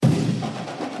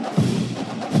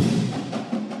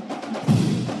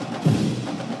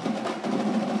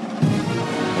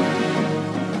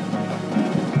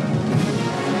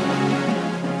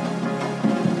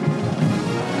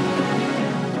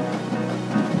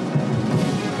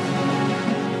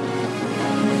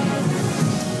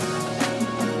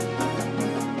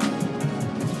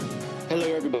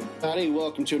everybody.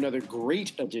 Welcome to another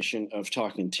great edition of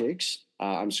Talking Tigs.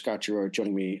 I'm Scott Gerard.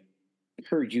 Joining me,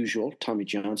 per usual, Tommy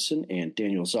Johnson and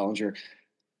Daniel Zollinger.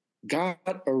 Got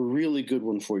a really good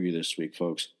one for you this week,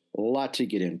 folks. A lot to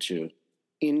get into,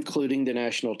 including the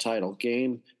national title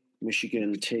game.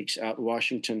 Michigan takes out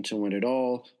Washington to win it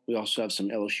all. We also have some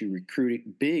LSU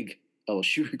recruiting, big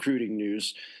LSU recruiting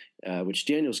news, which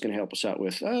Daniel's going to help us out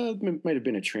with. Might have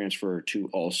been a transfer or two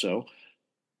also.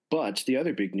 But the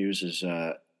other big news is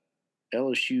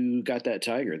LSU got that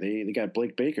Tiger. They got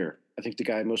Blake Baker. I think the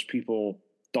guy most people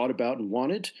thought about and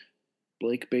wanted.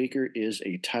 Blake Baker is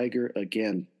a Tiger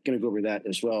again. Going to go over that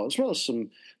as well as some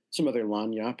other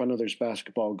lagniappe. I know there's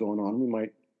basketball going on. We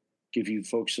might give you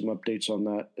folks some updates on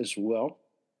that as well.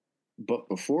 But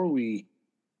before we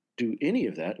do any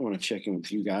of that, I want to check in with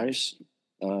you guys.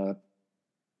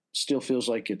 Still feels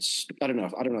like it's, I don't know.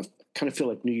 I kind of feel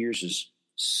like New Year's is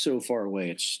so far away.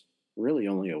 It's really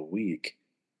only a week.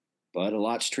 But a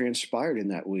lot's transpired in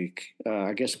that week,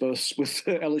 I guess both with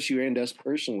LSU and us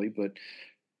personally. But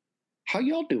how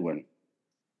y'all doing?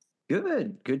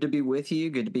 Good to be with you.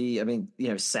 Good to be. I mean,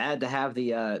 sad to have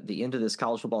the end of this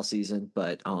college football season,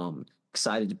 but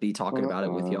excited to be talking about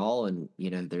it with y'all. And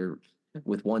they're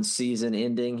with one season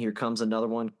ending, here comes another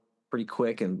one pretty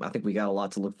quick, and I think we got a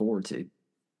lot to look forward to.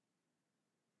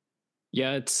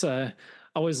 Yeah, it's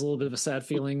always a little bit of a sad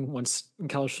feeling once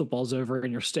college football's over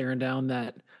and you're staring down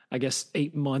that, I guess,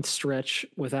 8-month stretch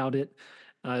without it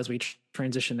as we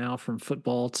transition now from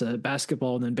football to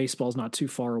basketball, and then baseball's not too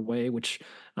far away, which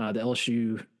the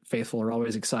LSU faithful are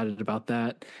always excited about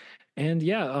that. And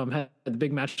had the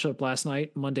big matchup last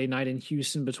night, Monday night in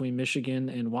Houston between Michigan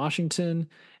and Washington.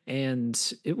 And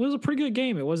it was a pretty good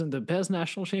game. It wasn't the best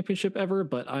national championship ever,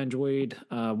 but I enjoyed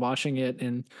watching it.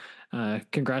 And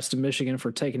congrats to Michigan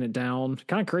for taking it down.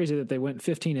 Kind of crazy that they went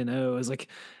 15-0. It's like,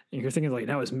 you're thinking like,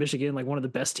 now is Michigan like one of the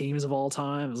best teams of all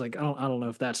time? I was like, I don't know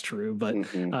if that's true, but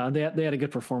they had a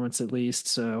good performance at least.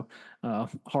 So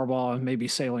Harbaugh may be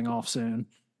sailing off soon.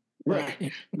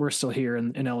 Right. We're still here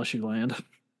in LSU land.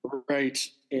 Right.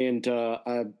 And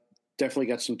I definitely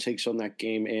got some takes on that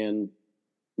game and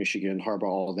Michigan, Harbaugh,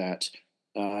 all that.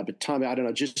 But Tommy, I don't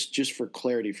know, just for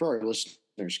clarity for our listeners,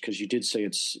 because you did say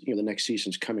it's, the next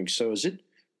season's coming. So is it,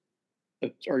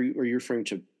 are you referring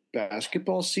to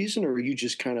basketball season, or are you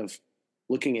just kind of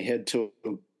looking ahead to,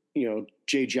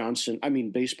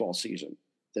 baseball season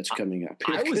that's coming up?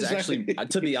 I was actually,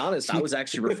 to be honest, I was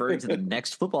actually referring to the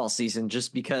next football season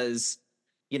just because,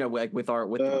 like with the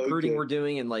recruiting we're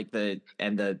doing and like the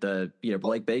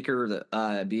Blake Baker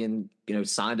being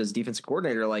signed as defensive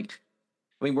coordinator, like,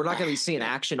 I mean, we're not going to be seeing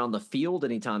action on the field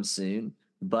anytime soon,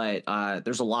 but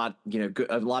there's a lot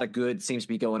of good seems to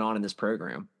be going on in this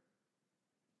program.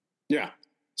 Yeah.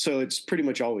 So it's pretty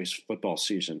much always football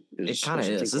season. It kind of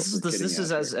is. This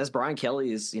is as Brian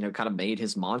Kelly is, kind of made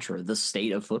his mantra, the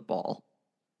state of football.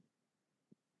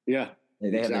 Yeah.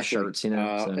 They have their shirts,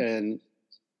 and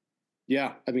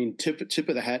yeah, I mean, tip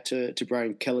of the hat to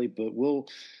Brian Kelly, but we'll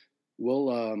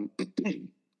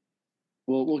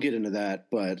get into that.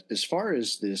 But as far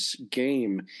as this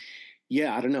game,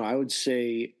 yeah, I don't know. I would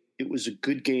say it was a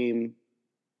good game,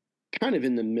 kind of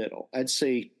in the middle. I'd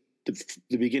say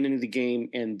the beginning of the game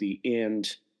and the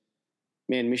end,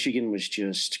 man, Michigan was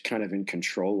just kind of in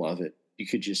control of it. You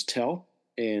could just tell.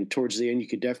 And towards the end, you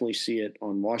could definitely see it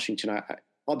on Washington.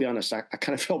 I'll be honest, I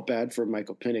kind of felt bad for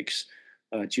Michael Penix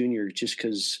Jr. just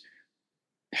because,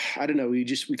 I don't know, we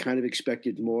kind of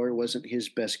expected more. It wasn't his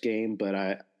best game, but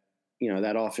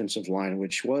that offensive line,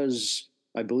 which was,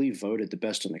 I believe, voted the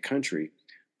best in the country,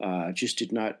 just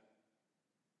did not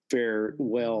fare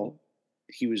well.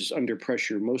 He was under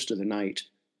pressure most of the night.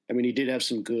 I mean, he did have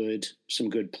some good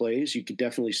plays. You could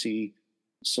definitely see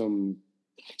some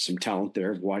talent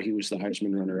there of why he was the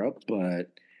Heisman runner-up, but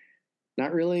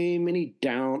not really many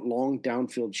long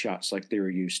downfield shots like they were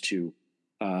used to.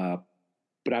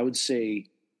 But I would say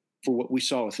for what we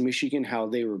saw with Michigan, how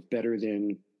they were better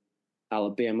than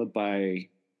Alabama by,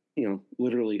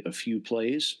 literally a few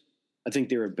plays. I think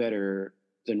they were better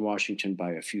than Washington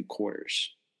by a few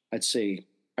quarters. I'd say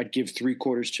I'd give 3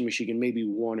 quarters to Michigan, maybe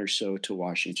 1 or so to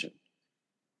Washington.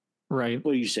 Right.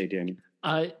 What do you say, Danny?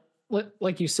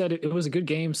 Like you said, it was a good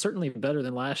game, certainly better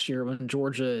than last year when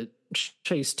Georgia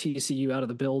chased TCU out of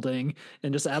the building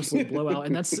and just absolutely blowout.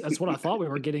 And that's what I thought we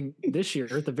were getting this year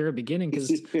at the very beginning,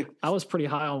 because I was pretty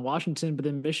high on Washington, but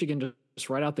then Michigan just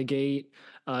right out the gate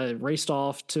raced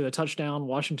off to a touchdown.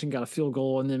 Washington got a field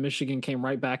goal, and then Michigan came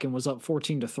right back and was up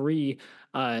 14-3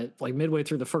 like midway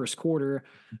through the first quarter.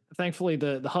 Thankfully,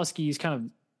 the Huskies kind of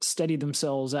steadied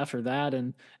themselves after that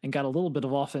and got a little bit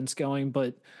of offense going,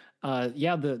 but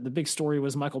The big story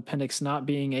was Michael Penix not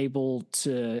being able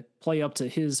to play up to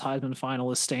his Heisman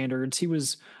finalist standards. He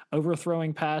was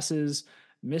overthrowing passes,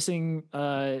 missing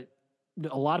a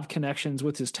lot of connections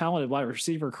with his talented wide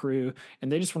receiver crew,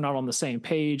 and they just were not on the same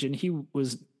page. And he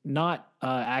was not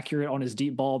accurate on his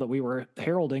deep ball that we were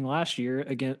heralding last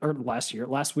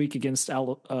week against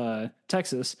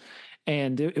Texas,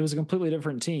 and it was a completely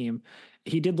different team.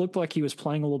 He did look like he was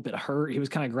playing a little bit hurt. He was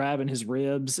kind of grabbing his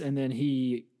ribs, and then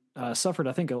he suffered,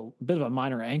 I think, a bit of a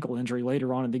minor ankle injury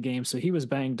later on in the game. So he was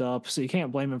banged up. So you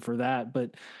can't blame him for that.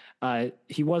 But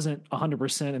he wasn't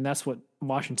 100%, and that's what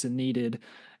Washington needed.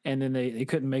 And then they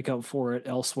couldn't make up for it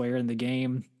elsewhere in the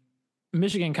game.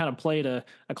 Michigan kind of played a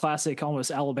classic, almost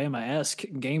Alabama-esque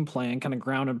game plan, kind of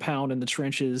ground and pound in the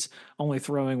trenches, only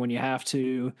throwing when you have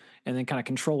to, and then kind of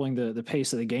controlling the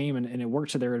pace of the game. And it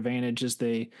worked to their advantage as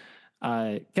they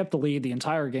kept the lead the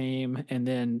entire game, and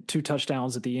then 2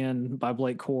 touchdowns at the end by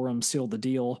Blake Corum sealed the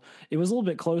deal. It was a little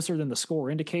bit closer than the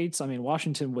score indicates. I mean,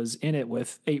 Washington was in it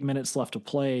with 8 minutes left to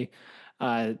play.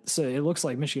 So it looks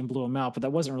like Michigan blew them out, but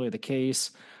that wasn't really the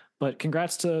case. But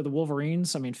congrats to the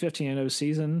Wolverines. I mean, 15-0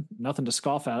 season, nothing to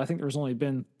scoff at. I think there's only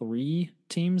been 3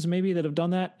 teams maybe that have done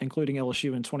that, including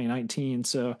LSU in 2019.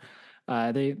 So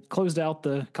they closed out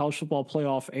the college football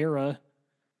playoff era,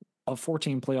 a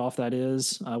 14 playoff that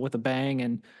is, with a bang,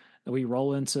 and we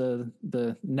roll into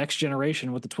the next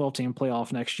generation with the 12-team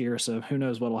playoff next year. So who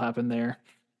knows what will happen there.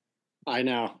 I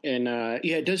know. And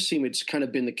it does seem it's kind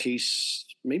of been the case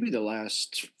maybe the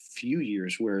last few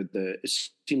years where it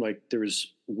seemed like there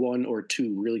was 1 or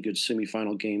 2 really good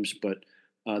semifinal games, but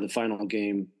the final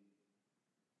game,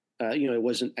 it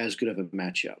wasn't as good of a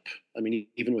matchup. I mean,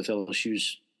 even with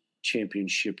LSU's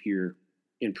championship year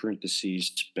in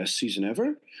parentheses, best season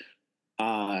ever,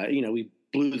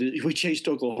 we chased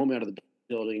Oklahoma out of the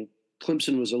building.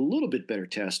 Clemson was a little bit better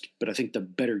test, but I think the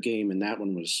better game in that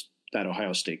one was that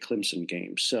Ohio State Clemson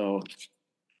game. So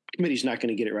committee's not going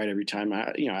to get it right every time.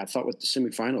 I thought with the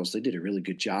semifinals, they did a really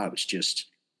good job. It's just,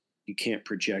 you can't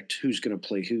project who's going to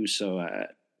play who. So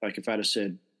like if I'd have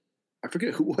said, I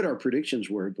forget what our predictions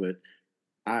were, but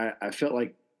I felt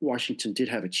like Washington did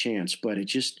have a chance, but it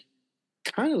just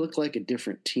kind of looked like a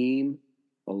different team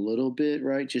a little bit,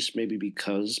 right? Just maybe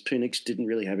because Penix didn't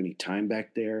really have any time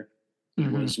back there. He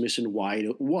was missing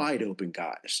wide open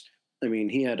guys. I mean,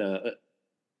 he had a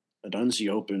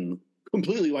Dunzy open,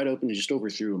 completely wide open, and just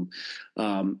overthrew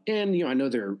him. I know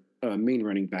their main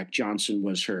running back, Johnson,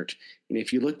 was hurt. And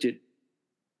if you looked at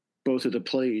both of the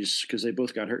plays, because they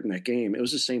both got hurt in that game, it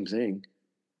was the same thing.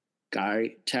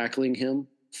 Guy tackling him,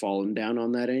 falling down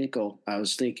on that ankle. I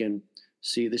was thinking,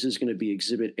 see, this is going to be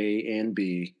exhibit A and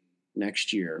B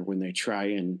next year when they try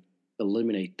and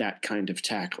eliminate that kind of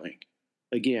tackling.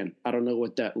 Again, I don't know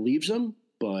what that leaves them,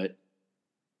 but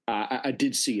I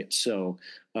did see it. So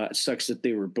it sucks that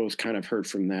they were both kind of hurt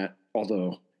from that.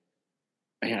 Although,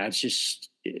 it's just,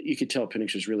 you could tell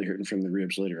Penix was really hurting from the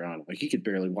ribs later on. Like, he could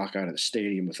barely walk out of the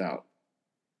stadium without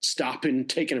stopping,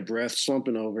 taking a breath,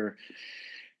 slumping over.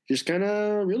 Just kind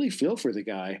of really feel for the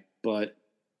guy. But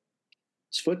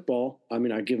it's football. I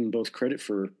mean, I give them both credit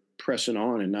for pressing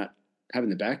on and not having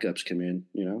the backups come in,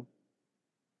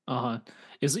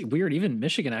 Is it weird? Even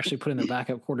Michigan actually put in the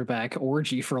backup quarterback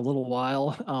orgy for a little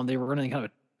while. They were running kind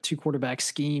of a 2 quarterback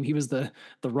scheme. He was the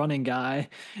running guy.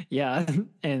 Yeah.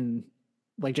 And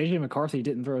like JJ McCarthy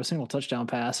didn't throw a single touchdown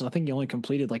pass. And I think he only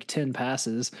completed like 10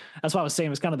 passes. That's why I was saying it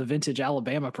was kind of the vintage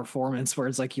Alabama performance where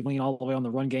it's like you lean all the way on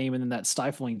the run game and then that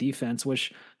stifling defense,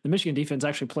 which the Michigan defense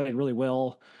actually played really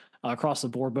well across the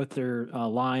board, both their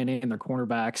line and their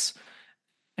cornerbacks.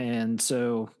 And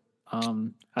so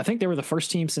I think they were the first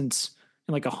team since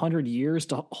in like 100 years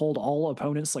to hold all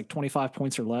opponents like 25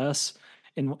 points or less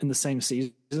in the same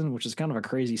season, which is kind of a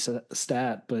crazy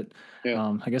stat. But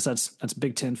yeah. I guess that's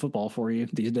Big Ten football for you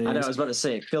these days. I know. I was about to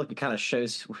say, I feel like it kind of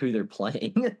shows who they're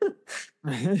playing.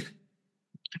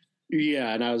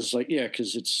 Yeah, and I was like,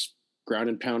 because it's ground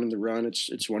and pound in the run.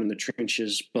 It's one in the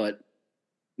trenches, but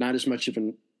not as much of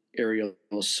an aerial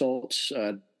assault.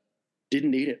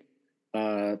 Didn't need it.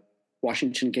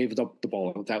 Washington gave the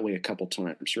ball that way a couple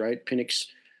times, right? Penix,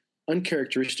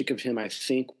 uncharacteristic of him, I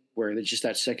think, where just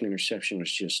that second interception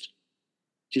was just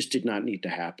did not need to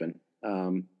happen.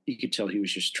 You could tell he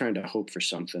was just trying to hope for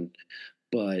something.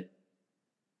 But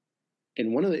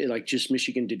in one of the, just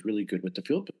Michigan did really good with the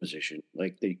field position.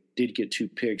 Like, they did get 2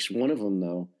 picks. One of them,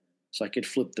 though, it's like it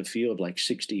flipped the field like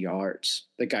 60 yards.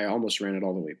 The guy almost ran it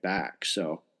all the way back.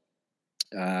 So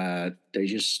they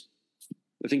just,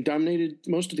 I think, dominated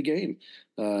most of the game,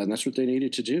 and that's what they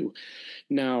needed to do.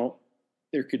 Now,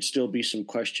 there could still be some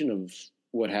question of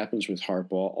what happens with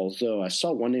Harbaugh. Although I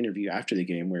saw one interview after the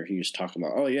game where he was talking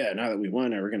about, oh yeah, now that we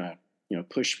won, we're gonna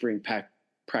push spring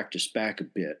practice back a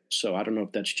bit. So I don't know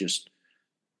if that's just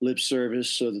lip service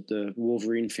so that the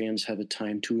Wolverine fans have a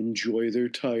time to enjoy their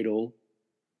title.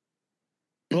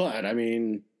 But I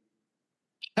mean,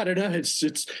 I don't know.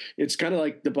 It's kind of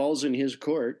like the ball's in his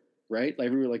court, right?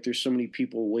 Like there's so many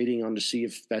people waiting on to see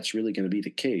if that's really going to be the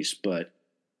case, but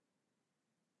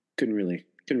couldn't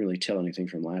really tell anything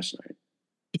from last night.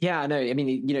 Yeah, no, I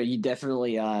mean, you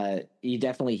definitely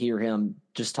hear him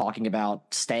just talking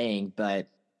about staying, but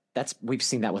we've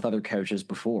seen that with other coaches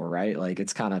before, right? Like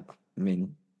it's kind of, I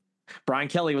mean, Brian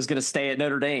Kelly was going to stay at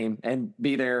Notre Dame and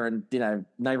be there, and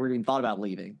never even thought about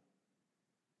leaving.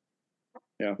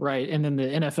 Yeah, right. And then the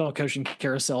NFL coaching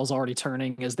carousel is already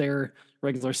turning as their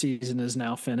regular season is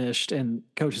now finished, and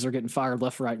coaches are getting fired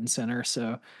left, right, and center.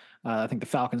 So I think the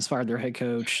Falcons fired their head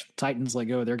coach. Titans let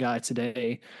go of their guy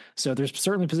today. So there's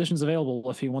certainly positions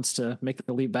available if he wants to make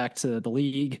the leap back to the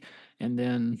league. And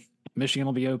then Michigan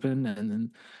will be open. And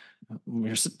then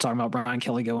we're talking about Brian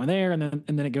Kelly going there. And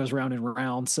then it goes round and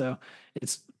round. So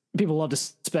people love to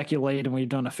speculate, and we've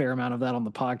done a fair amount of that on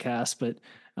the podcast. But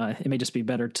it may just be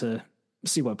better to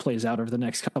see what plays out over the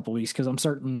next couple of weeks, because I'm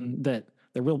certain that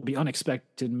there will be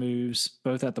unexpected moves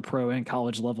both at the pro and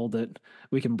college level that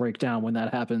we can break down when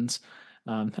that happens.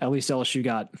 At least LSU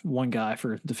got one guy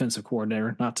for defensive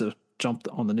coordinator, not to jump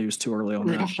on the news too early on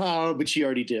that. Oh, but she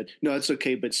already did. No, it's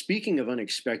okay. But speaking of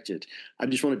unexpected, I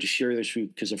just wanted to share this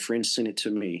because a friend sent it to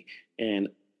me. And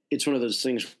it's one of those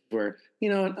things where,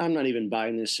 I'm not even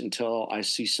buying this until I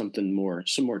see some more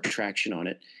traction on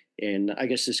it. And I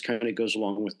guess this kind of goes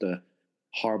along with the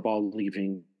Harbaugh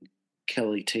leaving,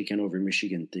 Kelly taking over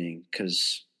Michigan thing,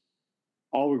 because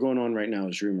all we're going on right now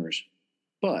is rumors.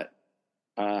 But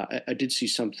I did see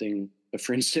something a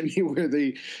friend sent me where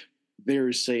they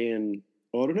were saying,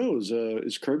 oh, I don't know,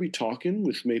 is Kirby talking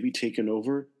with maybe taking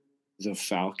over the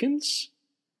Falcons?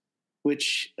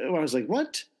 Which I was like,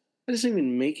 what? That doesn't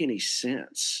even make any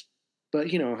sense. But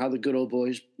how the good old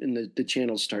boys in the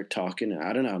channels start talking.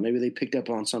 I don't know. Maybe they picked up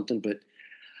on something, but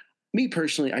me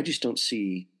personally, I just don't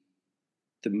see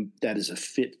that as a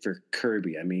fit for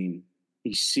Kirby. I mean,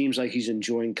 he seems like he's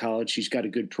enjoying college. He's got a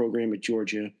good program at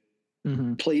Georgia.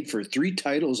 Mm-hmm. Played for 3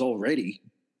 titles already.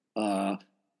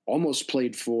 Almost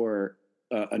played for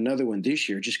another one this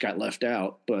year. Just got left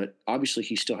out. But obviously,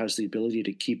 he still has the ability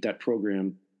to keep that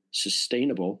program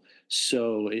sustainable.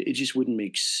 So it just wouldn't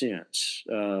make sense.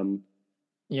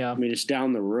 Yeah, I mean, it's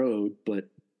down the road, but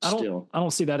I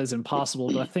don't see that as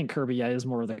impossible, but I think Kirby is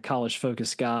more of the college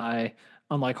focused guy,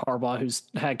 unlike Harbaugh, who's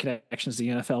had connections to the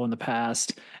NFL in the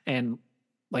past. And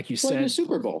like you said, the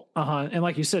Super Bowl. And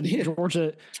like you said,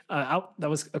 Georgia, that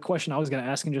was a question I was going to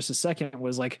ask in just a second,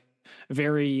 was like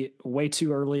way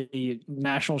too early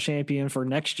national champion for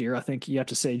next year. I think you have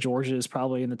to say Georgia is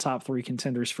probably in the top 3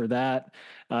 contenders for that.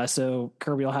 So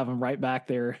Kirby will have them right back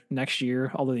there next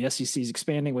year, although the SEC is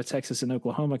expanding with Texas and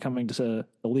Oklahoma coming to the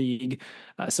league.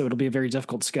 So it'll be a very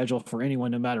difficult schedule for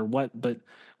anyone, no matter what. But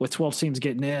with 12 teams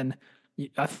getting in,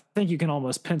 I think you can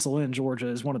almost pencil in Georgia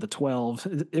as one of the 12.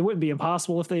 It wouldn't be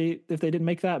impossible if they didn't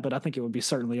make that, but I think it would be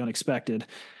certainly unexpected.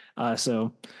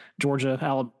 So Georgia,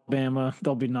 Alabama,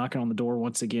 they'll be knocking on the door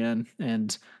once again,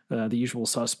 and the usual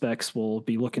suspects will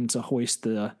be looking to hoist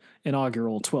the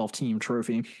inaugural 12-team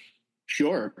trophy.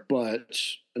 Sure, but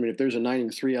I mean, if there's a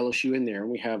 9-3 LSU in there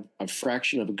and we have a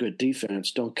fraction of a good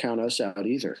defense, don't count us out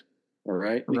either. All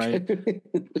right. Right.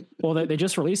 Well, they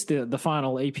just released the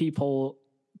final AP poll,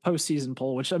 postseason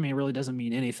poll, which I mean really doesn't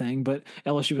mean anything, but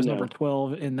LSU was number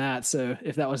 12 in that. So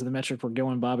if that was the metric we're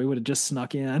going by, we would have just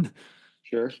snuck in.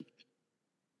 Sure.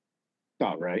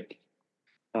 All right.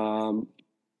 So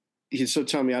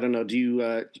tell me, I don't know, do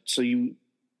you, so you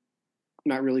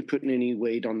not really putting any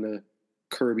weight on the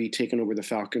Kirby taking over the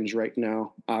Falcons right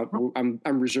now? I'm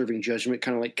reserving judgment,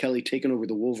 kind of like Kelly taking over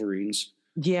the Wolverines.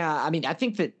 Yeah. I mean, I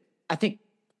think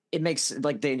it makes,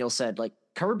 like Daniel said, like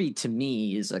Kirby to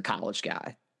me is a college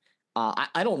guy.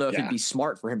 I don't know if it'd be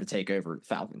smart for him to take over the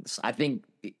Falcons. I think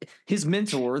his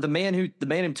mentor, the man who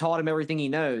taught him everything he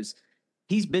knows,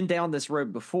 he's been down this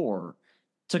road before,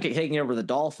 taking over the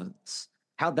Dolphins.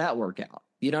 How'd that work out?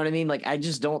 You know what I mean? Like, I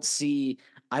don't see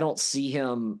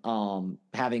him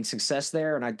having success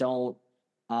there, and I don't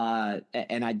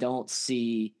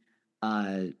see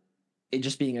it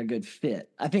just being a good fit.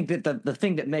 I think that the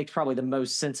thing that makes probably the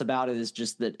most sense about it is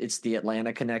just that it's the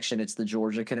Atlanta connection, it's the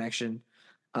Georgia connection.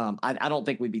 I don't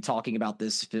think we'd be talking about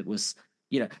this if it was,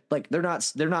 like they're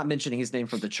not mentioning his name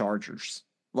for the Chargers.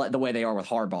 like the way they are with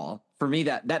Harbaugh. For me,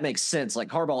 that makes sense. Like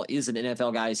Harbaugh is an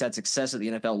NFL guy. He's had success at the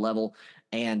NFL level,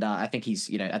 and I think I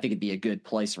think it'd be a good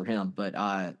place for him. But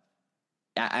I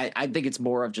think it's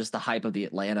more of just the hype of the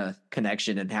Atlanta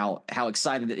connection and how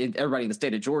excited everybody in the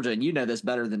state of Georgia, and you know this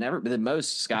better than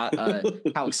most, Scott,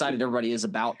 how excited everybody is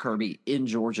about Kirby in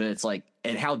Georgia. It's like,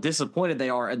 and how disappointed they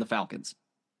are in the Falcons.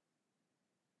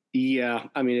 Yeah,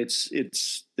 I mean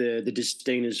it's the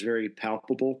disdain is very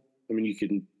palpable. I mean you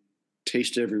can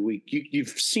taste it every week. You've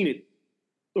seen it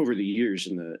over the years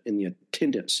in the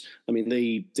attendance. I mean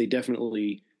they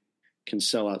definitely can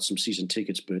sell out some season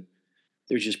tickets, but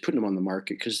they're just putting them on the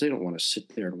market because they don't want to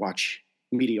sit there and watch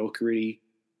mediocrity,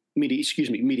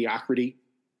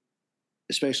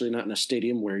 especially not in a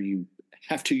stadium where you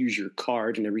have to use your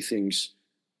card and everything's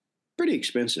pretty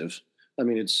expensive. I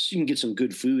mean, you can get some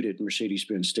good food at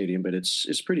Mercedes-Benz Stadium, but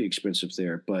it's pretty expensive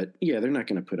there. But yeah, they're not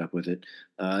going to put up with it.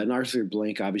 And Arthur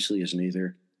Blank obviously isn't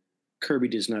either. Kirby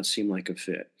does not seem like a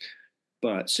fit.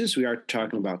 But since we are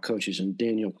talking about coaches, and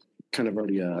Daniel kind of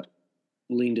already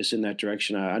leaned us in that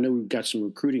direction, I know we've got some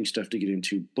recruiting stuff to get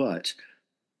into, but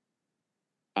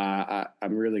I'm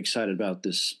really excited about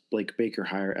this Blake Baker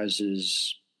hire, as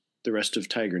is the rest of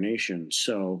Tiger Nation.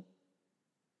 So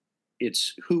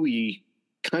it's who we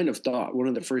kind of thought, one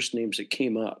of the first names that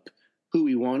came up, who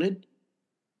we wanted.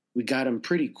 We got him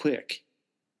pretty quick.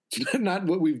 Not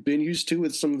what we've been used to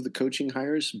with some of the coaching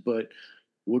hires, but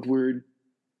Woodward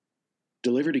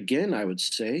delivered again, I would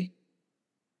say.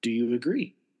 Do you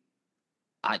agree?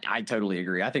 I totally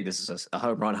agree. I think this is a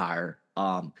home run hire.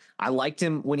 I liked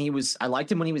him when he was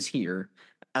here.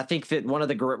 I think that one of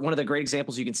the great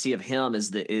examples you can see of him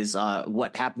is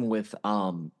what happened with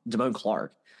Damone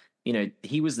Clark. You know,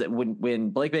 he was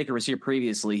when Blake Baker was here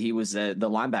previously, he was the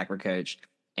linebacker coach,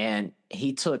 and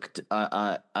he took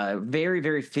a very,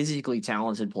 very physically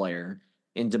talented player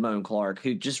in Damone Clark,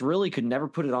 who just really could never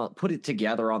put it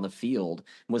together on the field,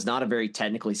 was not a very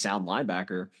technically sound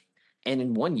linebacker, and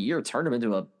in 1 year turned him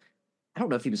into I don't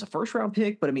know if he was a first round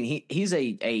pick, but I mean he's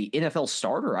a NFL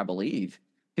starter, I believe.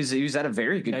 He's had a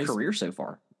very good career so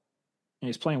far.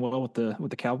 He's playing well with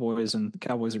the Cowboys, and the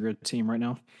Cowboys are a good team right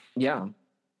now. Yeah.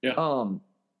 Yeah.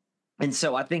 And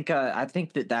so I think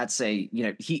that's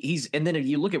he's, and then if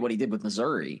you look at what he did with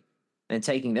Missouri and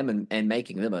taking them and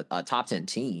making them a top 10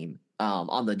 team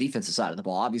on the defensive side of the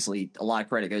ball. Obviously, a lot of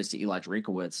credit goes to Eli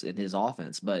Drinkowitz in his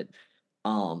offense, but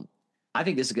I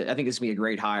think this is good. I think this will be a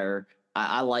great hire.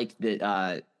 I like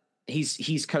that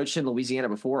he's coached in Louisiana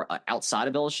before outside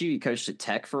of LSU. He coached at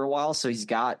Tech for a while, so he's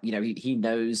got he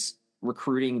knows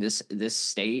recruiting this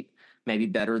state maybe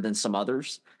better than some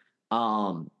others.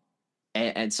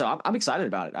 And so I'm excited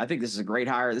about it. I think this is a great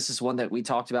hire. This is one that we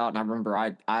talked about, and I remember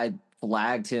I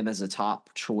flagged him as a top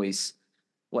choice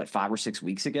 5 or 6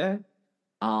 weeks ago.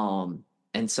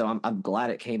 And so I'm glad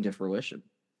it came to fruition.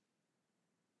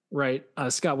 Right.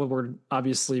 Scott Woodward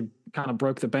obviously kind of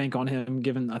broke the bank on him,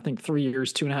 given, I think, 3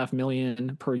 years, $2.5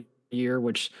 million per year,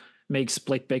 which makes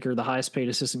Blake Baker the highest paid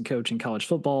assistant coach in college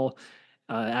football.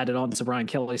 Added on to Brian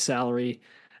Kelly's salary.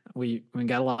 We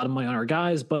got a lot of money on our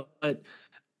guys, but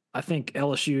I think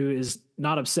LSU is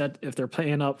not upset if they're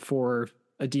paying up for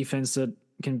a defense that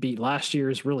can beat last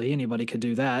year's. Really, anybody could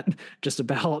do that. Just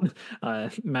about.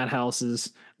 Matt House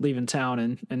is leaving town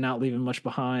and not leaving much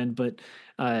behind, but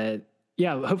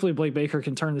yeah, hopefully Blake Baker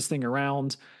can turn this thing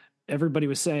around. Everybody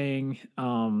was saying,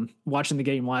 watching the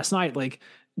game last night, like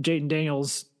Jaden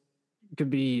Daniels could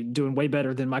be doing way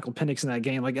better than Michael Penix in that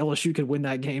game. Like LSU could win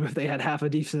that game if they had half a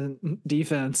decent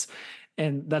defense.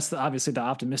 And that's obviously the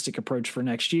optimistic approach for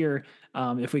next year.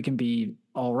 If we can be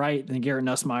all right, then Garrett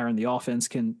Nussmeier and the offense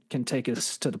can take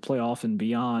us to the playoff and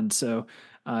beyond. So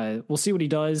we'll see what he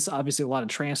does. Obviously, a lot of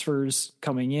transfers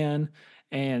coming in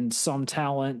and some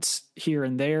talent here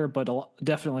and there, but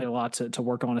definitely a lot to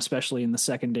work on, especially in the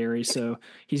secondary. So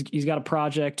he's got a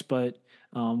project, but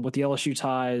with the LSU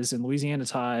ties and Louisiana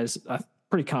ties, I'm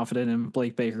pretty confident in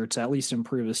Blake Baker to at least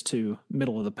improve us to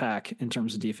middle of the pack in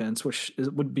terms of defense, which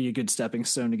would be a good stepping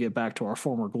stone to get back to our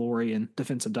former glory and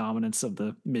defensive dominance of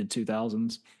the mid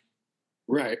 2000s.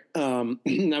 Right.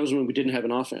 That was when we didn't have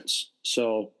an offense.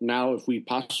 So now if we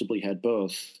possibly had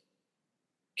both,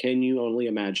 can you only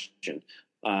imagine?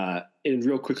 And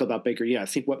real quick about Baker, yeah, I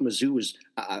think what Mizzou was,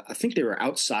 I think they were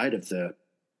outside of the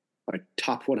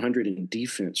top 100 in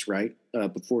defense, right?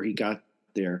 Before he got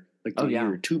there, like a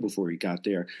year or two before he got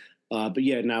there. But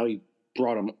yeah, now he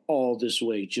brought them all this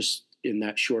way just in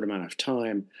that short amount of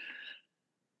time.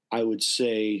 I would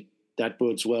say that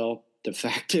bodes well. The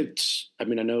fact that, I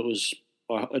mean, I know it was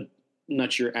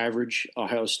not your average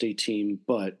Ohio State team,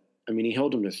 but I mean, he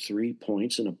held them to 3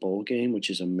 points in a bowl game, which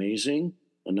is amazing.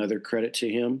 another credit to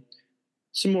him.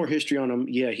 Some more history on him.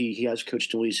 Yeah, he has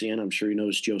coached in Louisiana. I'm sure he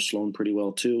knows Joe Sloan pretty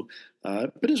well too.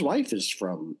 But his wife is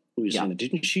from Louisiana. Yeah.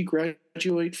 Didn't she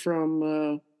graduate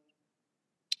from?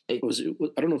 I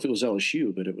don't know if it was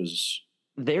LSU, but it was.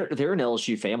 They're an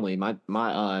LSU family. My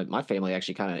family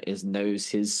actually kind of knows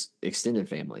his extended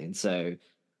family, and so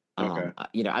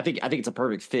I think it's a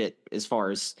perfect fit as far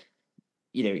as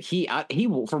he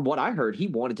from what I heard, he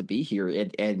wanted to be here,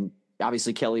 and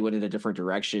obviously Kelly went in a different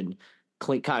direction,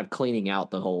 kind of cleaning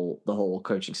out the whole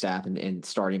coaching staff and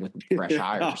starting with fresh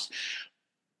hires.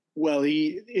 Well,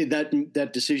 that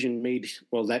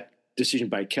decision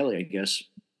by Kelly, I guess,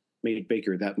 made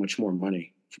Baker that much more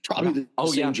money. Probably the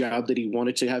same job that he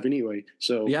wanted to have anyway.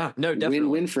 So definitely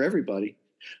win-win for everybody.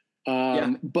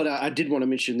 But I did want to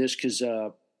mention this because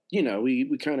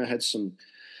we kind of had some,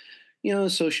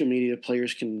 social media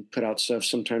players can put out stuff.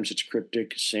 Sometimes it's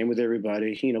cryptic. Same with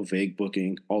everybody. Vague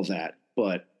booking, all that.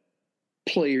 But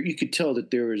you could tell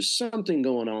that there was something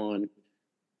going on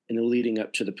in the leading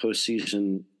up to the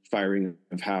postseason firing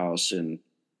of House, and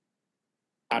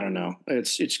I don't know.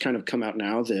 It's kind of come out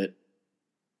now that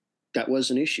was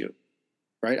an issue,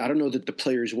 right? I don't know that the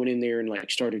players went in there and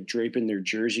started draping their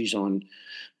jerseys on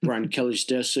Brian Kelly's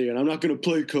desk saying, "I'm not going to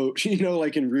play, coach,"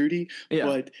 like in Rudy. Yeah.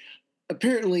 But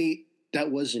apparently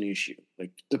that was an issue.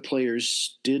 The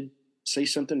players did say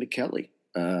something to Kelly.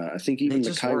 I think even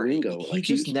the Kai Ringo. He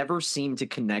just never seemed to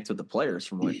connect with the players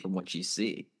from what you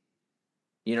see.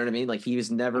 You know what I mean? He was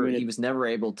never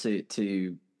able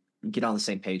to get on the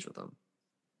same page with them.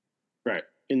 Right.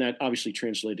 And that obviously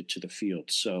translated to the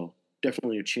field. So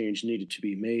definitely a change needed to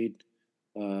be made.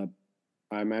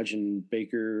 I imagine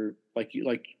Baker,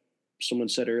 like someone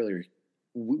said earlier,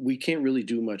 we can't really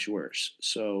do much worse.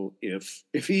 So if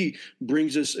he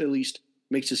makes us at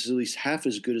least half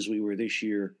as good as we were this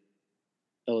year,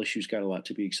 LSU's got a lot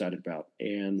to be excited about.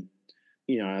 And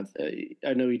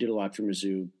I know he did a lot for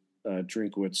Mizzou.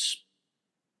 Drinkwitz,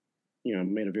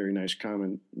 made a very nice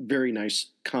comment, very nice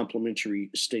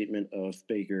complimentary statement of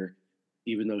Baker,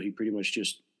 even though he pretty much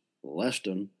just left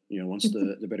him, once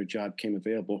the better job came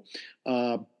available.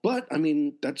 But I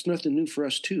mean, that's nothing new for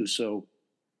us too. So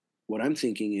what I'm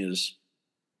thinking is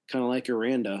kind of like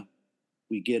Aranda,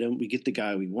 we get the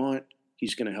guy we want.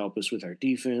 He's going to help us with our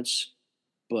defense,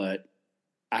 but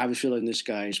I have a feeling this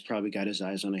guy's probably got his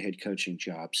eyes on a head coaching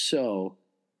job. So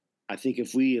I think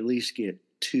if we at least get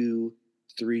 2-3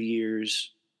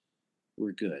 years,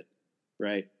 we're good,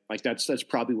 right? That's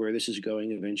probably where this is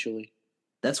going eventually.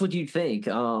 That's what you'd think.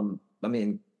 I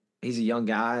mean, he's a young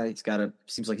guy.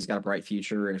 Seems like he's got a bright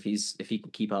future, and if he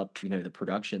can keep up, the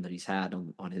production that he's had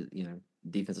on his,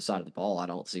 defensive side of the ball, I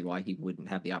don't see why he wouldn't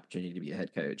have the opportunity to be a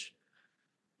head coach.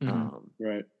 Mm-hmm.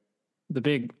 Right. The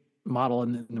big model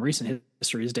in recent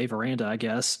history is Dave Aranda, I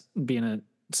guess, being a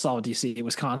solid DC at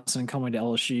Wisconsin, coming to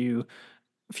LSU,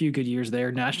 a few good years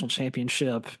there, national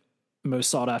championship, most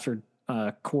sought after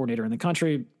coordinator in the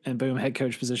country, and boom, head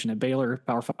coach position at Baylor,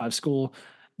 Power 5 school.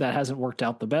 That hasn't worked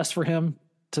out the best for him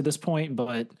to this point,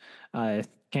 but I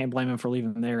can't blame him for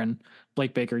leaving there. And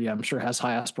Blake Baker, I'm sure has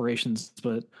high aspirations,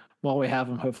 but while we have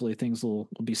him, hopefully things will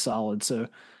be solid. So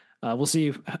we'll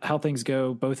see how things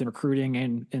go, both in recruiting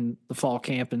and in the fall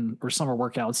camp or summer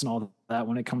workouts and all that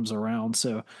when it comes around.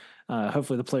 So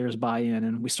hopefully the players buy in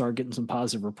and we start getting some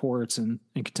positive reports and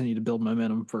continue to build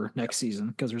momentum for next season,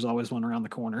 because there's always one around the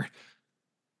corner.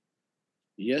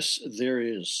 Yes, there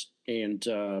is. And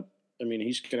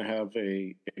he's going to have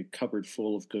a cupboard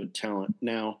full of good talent.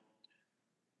 Now,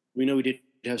 we know we did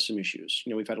have some issues.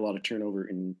 We've had a lot of turnover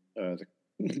in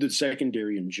the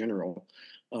secondary in general.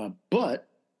 But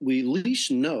we at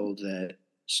least know that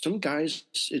some guys,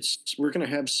 we're going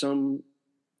to have some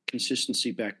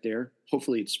consistency back there.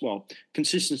 Hopefully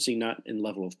consistency not in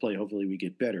level of play. Hopefully we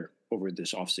get better over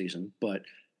this offseason. But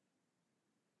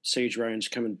Sage Ryan's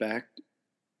coming back,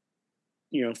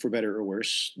 for better or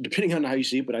worse, depending on how you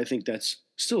see it. But I think that's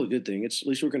still a good thing. At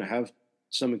least we're going to have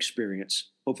some experience.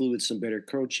 Hopefully with some better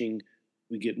coaching,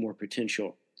 we get more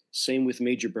potential. Same with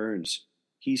Major Burns.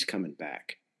 He's coming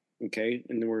back. Okay.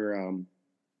 And then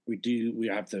we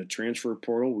have the transfer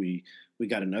portal. We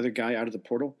got another guy out of the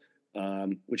portal,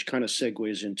 which kind of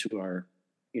segues into our,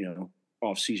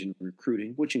 off-season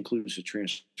recruiting, which includes the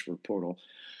transfer portal.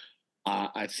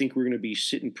 I think we're going to be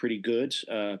sitting pretty good.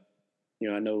 I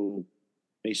know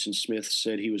Mason Smith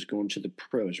said he was going to the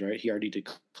pros, right? He already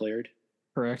declared.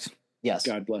 Correct. Yes.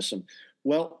 God bless him.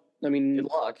 Well, good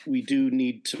luck. We do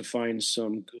need to find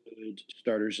some good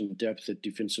starters in depth at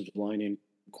defensive line and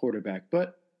cornerback,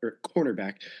 but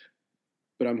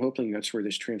I'm hoping that's where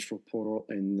this transfer portal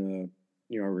and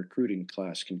our recruiting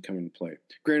class can come into play.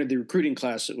 Granted, the recruiting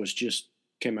class, it was just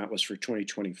came out was for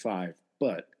 2025,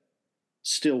 but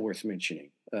still worth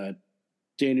mentioning.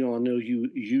 Daniel, I know you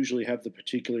usually have the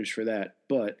particulars for that,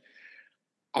 but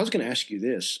I was going to ask you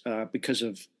this because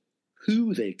of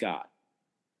who they got.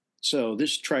 So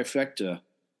this trifecta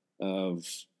of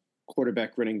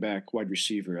quarterback, running back, wide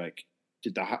receiver, like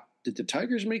did the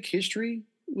Tigers make history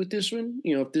with this one?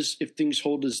 You know, if things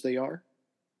hold as they are,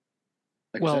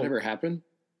 like has that ever happened?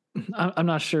 I'm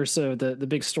not sure. So the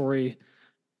big story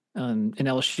in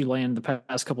LSU land the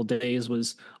past couple of days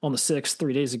was on the 6th,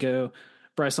 3 days ago.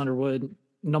 Bryce Underwood,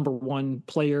 number one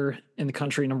player in the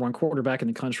country, number one quarterback in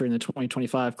the country in the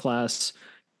 2025 class,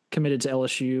 committed to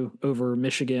LSU over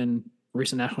Michigan,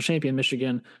 recent national champion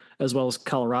Michigan, as well as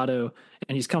Colorado.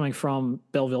 And he's coming from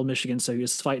Belleville, Michigan. So he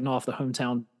was fighting off the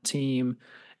hometown team.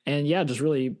 And yeah, just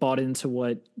really bought into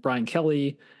what Brian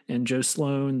Kelly and Joe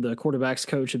Sloan, the quarterback's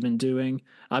coach, have been doing.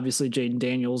 Obviously, Jaden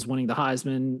Daniels winning the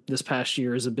Heisman this past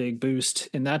year is a big boost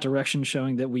in that direction,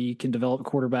 showing that we can develop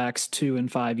quarterbacks 2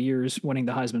 and 5 years, winning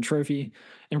the Heisman Trophy.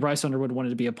 And Bryce Underwood wanted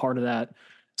to be a part of that.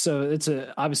 So it's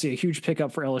obviously a huge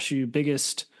pickup for LSU,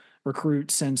 biggest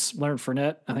recruit since Leonard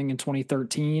Fournette, I think in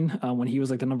 2013, when he was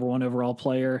like the number one overall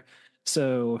player.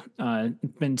 So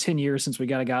it's been 10 years since we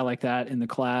got a guy like that in the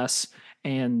class.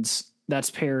 And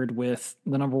that's paired with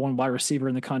the number one wide receiver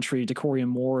in the country, DeCorian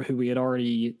Moore, who we had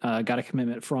already got a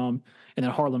commitment from. And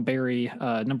then Harlan Berry,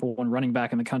 number one running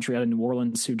back in the country out of New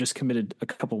Orleans, who just committed a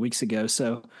couple of weeks ago.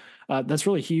 So that's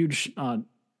really huge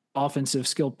offensive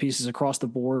skill pieces across the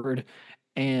board.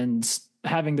 And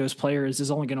having those players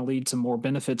is only going to lead to more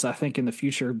benefits, I think, in the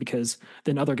future, because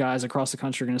then other guys across the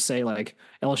country are going to say, like,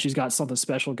 LSU's got something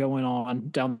special going on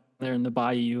down there in the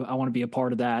Bayou. I want to be a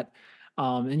part of that.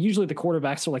 And usually the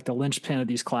quarterbacks are like the linchpin of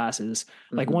these classes.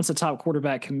 Like once a top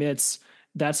quarterback commits,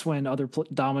 that's when other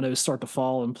dominoes start to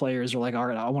fall and players are like, all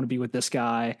right, I want to be with this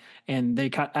guy. And they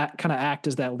kind of act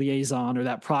as that liaison or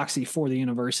that proxy for the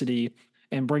university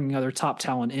and bringing other top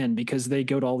talent in, because they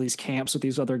go to all these camps with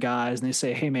these other guys and they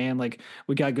say, hey man, like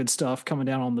we got good stuff coming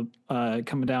down at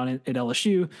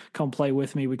LSU, come play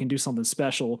with me. We can do something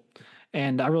special.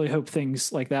 And I really hope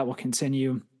things like that will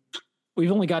continue.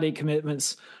 We've only got 8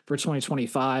 commitments for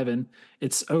 2025 and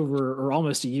it's over or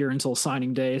almost a year until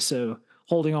signing day. So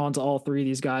holding on to all 3 of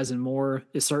these guys and more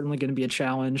is certainly going to be a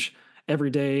challenge. Every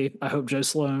day, I hope Joe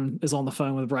Sloan is on the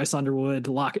phone with Bryce Underwood,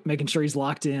 making sure he's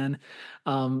locked in.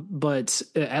 But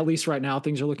at least right now,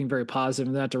 things are looking very positive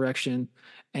in that direction.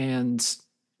 And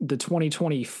the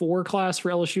 2024 class for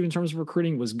LSU in terms of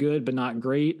recruiting was good, but not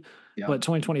great. Yeah. But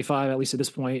 2025, at least at this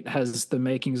point, has the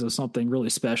makings of something really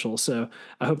special. So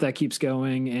I hope that keeps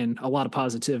going, and a lot of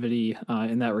positivity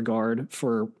in that regard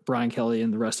for Brian Kelly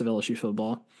and the rest of LSU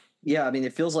football. Yeah, I mean,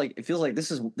 it feels like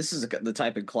this is the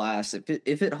type of class,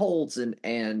 if it holds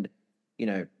and you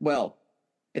know, well,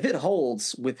 if it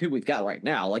holds with who we've got right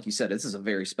now, like you said, this is a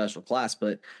very special class.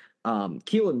 But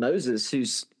Keelan Moses,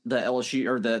 who's the LSU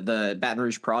or the Baton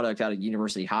Rouge product out of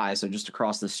University High, so just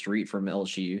across the street from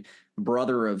LSU,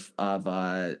 brother of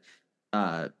Dylan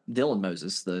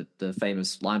Moses, the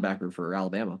famous linebacker for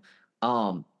Alabama.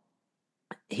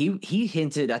 He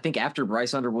hinted, I think, after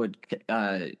Bryce Underwood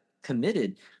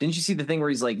committed, didn't you see the thing where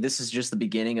he's like, this is just the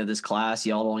beginning of this class,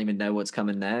 y'all don't even know what's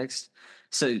coming next?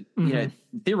 So you know,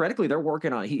 theoretically they're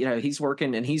working on, he's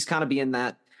working, and he's kind of being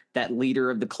that leader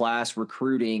of the class,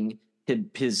 recruiting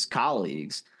his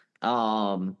colleagues.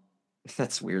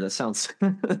 That's weird. That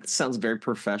sounds very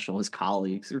professional. His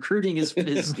colleagues recruiting his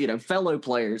fellow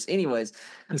players. Anyways,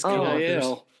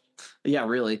 yeah,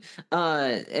 really.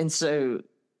 And so,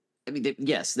 I mean,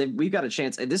 we've got a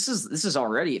chance. And this is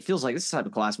already, it feels like this is the type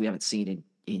of class we haven't seen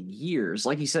in years.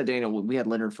 Like you said, Daniel, we had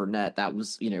Leonard Fournette. That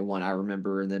was, one I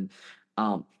remember. And then,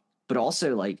 but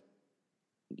also like,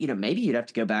 maybe you'd have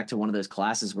to go back to one of those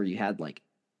classes where you had like,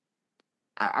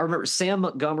 I remember Sam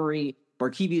Montgomery,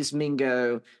 Barkevius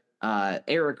Mingo,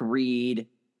 Eric Reed,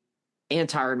 and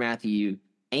Tyrann Mathieu,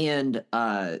 and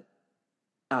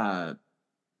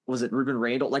was it Ruben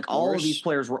Randall? Like all of these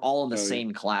players were all in the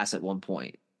same class at one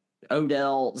point.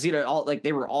 Odell, all like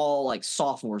they were all like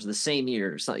sophomores the same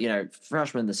year, so,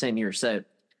 freshmen the same year. So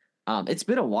it's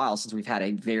been a while since we've had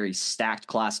a very stacked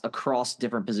class across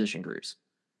different position groups.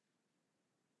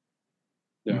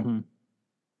 Yeah.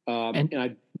 And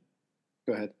I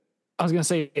go ahead. I was going to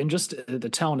say, and just the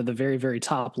talent at the very, very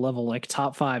top level, like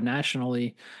top 5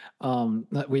 nationally.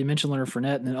 We mentioned Leonard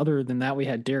Fournette, and then other than that, we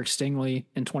had Derek Stingley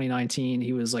in 2019.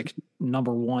 He was like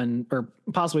number 1 or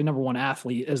possibly number 1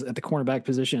 athlete at the cornerback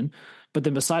position. But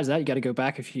then besides that, you got to go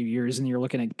back a few years, and you're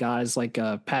looking at guys like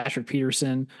Patrick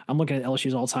Peterson. I'm looking at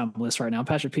LSU's all-time list right now.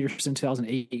 Patrick Peterson,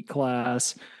 2008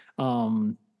 class.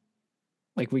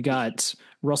 Like we got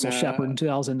Russell Shepard in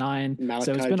 2009. Malachi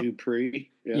so it's been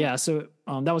Dupree. yeah. So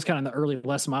that was kind of the early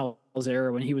Les Miles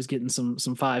era when he was getting some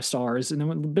 5 stars, and then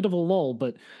a bit of a lull.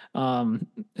 But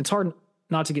it's hard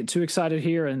not to get too excited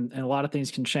here, and a lot of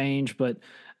things can change. But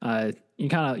you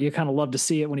kind of love to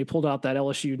see it when he pulled out that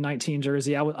LSU 19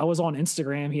 jersey. I was on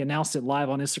Instagram. He announced it live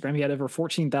on Instagram. He had over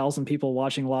 14,000 people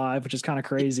watching live, which is kind of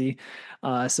crazy.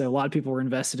 So a lot of people were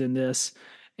invested in this,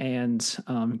 and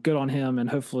good on him. And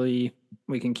hopefully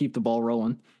we can keep the ball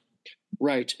rolling.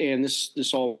 Right. And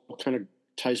this all kind of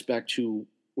ties back to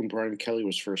when Brian Kelly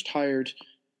was first hired.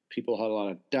 People had a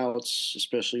lot of doubts,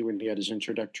 especially when he had his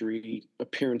introductory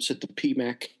appearance at the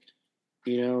PMAC.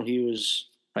 He was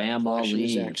flashing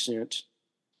his accent.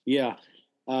 Yeah.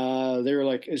 They were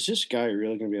like, is this guy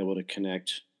really going to be able to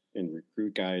connect and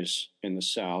recruit guys in the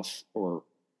South or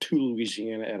to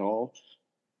Louisiana at all?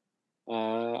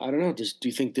 I don't know. Do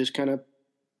you think this kind of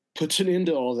puts an end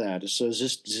to all that? So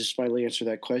does this finally answer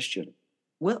that question?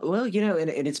 Well,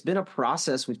 and it's been a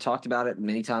process. We've talked about it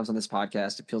many times on this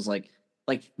podcast. It feels like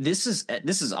this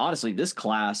is honestly, this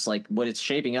class, like what it's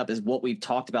shaping up is what we've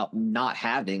talked about not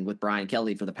having with Brian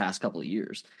Kelly for the past couple of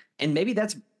years. And maybe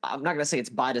I'm not going to say it's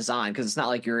by design, because it's not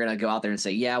like you're going to go out there and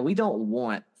say, yeah, we don't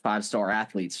want 5-star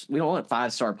athletes. We don't want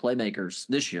 5-star playmakers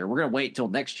this year. We're going to wait till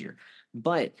next year.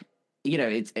 But,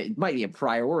 it might be a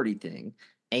priority thing.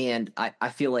 And I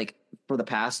feel like for the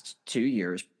past 2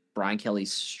 years, Brian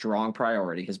Kelly's strong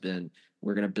priority has been,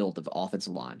 we're going to build the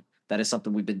offensive line. That is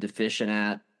something we've been deficient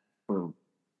at for,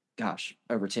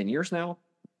 over 10 years now.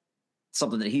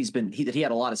 Something that he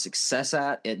had a lot of success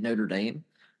at Notre Dame.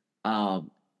 And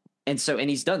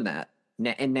he's done that.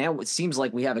 And now it seems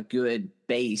like we have a good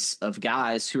base of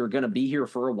guys who are going to be here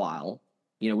for a while.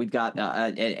 We've got,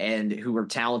 and who are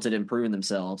talented and proven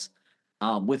themselves,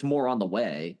 with more on the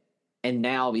way. And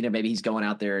now, maybe he's going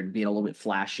out there and being a little bit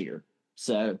flashier.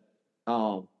 So,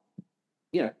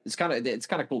 it's kind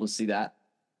of cool to see that.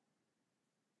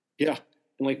 Yeah.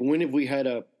 And like, when have we had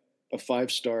a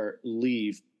 5-star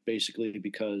leave basically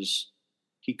because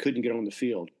he couldn't get on the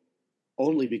field?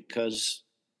 Only because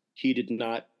he did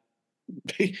not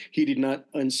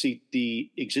unseat the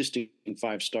existing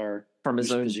 5-star from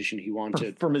his own position he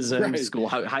wanted. From his own school,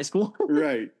 high school.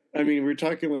 Right. I mean, we're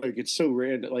talking like, it's so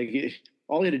random. Like,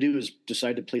 all he had to do was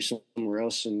decide to play somewhere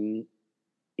else, and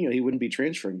he wouldn't be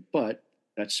transferring. But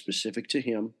that's specific to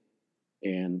him,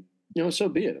 and so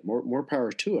be it. More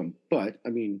power to him. But I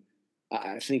mean,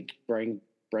 I think Brian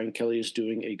Kelly is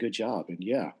doing a good job. And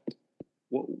yeah,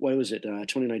 what was it?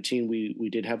 2019, we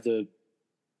did have the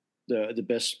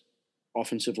best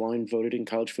offensive line voted in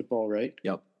college football, right?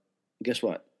 Yep. Guess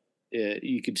what?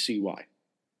 You could see why.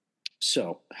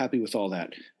 So happy with all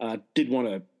that. Did want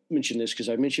to mention this because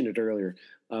I mentioned it earlier,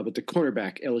 but the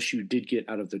cornerback LSU did get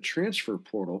out of the transfer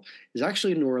portal is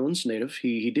actually a New Orleans native.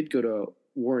 He did go to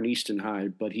Warren Easton High,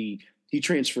 but he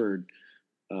transferred.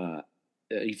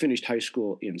 He finished high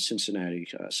school in Cincinnati,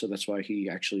 so that's why he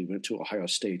actually went to Ohio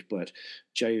State. But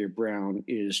Jair Brown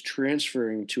is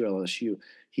transferring to LSU.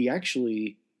 He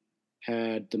actually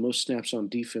had the most snaps on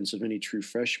defense of any true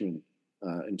freshman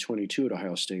in 22 at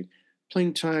Ohio State.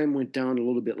 Playing time went down a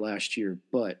little bit last year,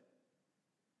 but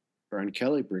Brian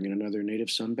Kelly bringing another native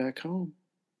son back home.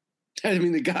 I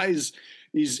mean, the guy's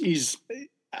he's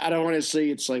I don't want to say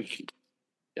it's like,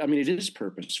 I mean, it is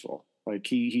purposeful. Like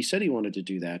he said he wanted to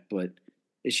do that, but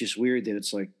it's just weird that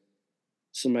it's like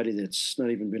somebody that's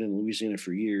not even been in Louisiana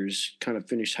for years, kind of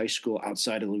finished high school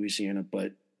outside of Louisiana,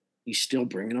 but he's still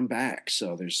bringing them back.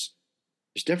 So there's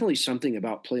definitely something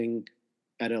about playing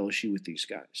at LSU with these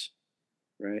guys,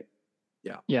 right?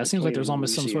 Yeah. It seems like there's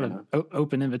almost some sort of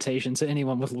open invitation to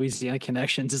anyone with Louisiana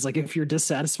connections. It's like, if you're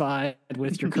dissatisfied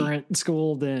with your current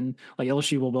school, then like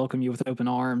LSU will welcome you with open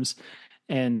arms.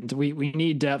 And we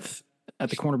need depth at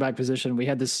the cornerback position. We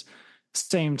had this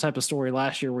same type of story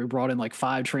last year where we brought in like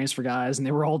 5 transfer guys and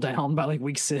they were all down by like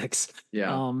week 6.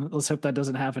 Yeah. Let's hope that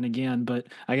doesn't happen again. But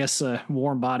I guess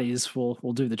warm bodies will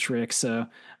do the trick. So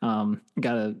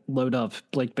got to load up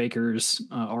Blake Baker's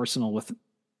arsenal with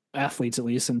athletes at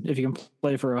least. And if you can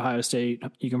play for Ohio State,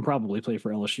 you can probably play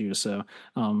for LSU. So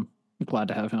glad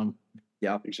to have him.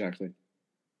 Yeah, exactly.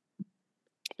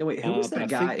 No, wait, who was that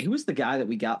guy? Who was the guy that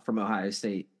we got from Ohio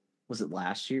State? Was it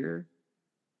last year?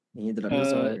 He ended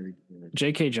up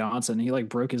J.K. Johnson. He like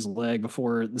broke his leg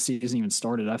before the season even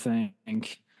started, I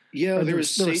think. Yeah, there were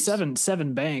 7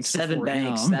 banks. 7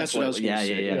 banks. That's what I was going to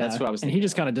say. Yeah. That's what I was thinking. And he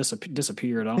just kind of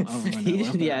disappeared. I don't he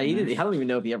didn't. I don't even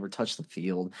know if he ever touched the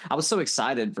field. I was so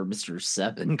excited for Mr.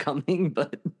 7 coming,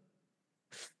 but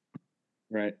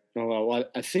right. Well,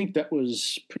 I think that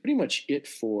was pretty much it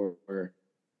for our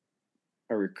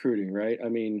recruiting, right? I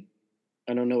mean,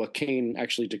 I know Noah Kane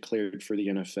actually declared for the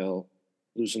NFL,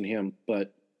 losing him,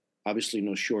 but obviously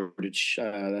no shortage.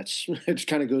 That's it.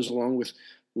 Kind of goes along with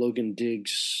Logan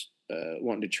Diggs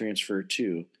wanting to transfer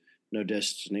too. No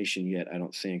destination yet, I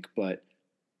don't think, but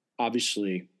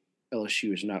obviously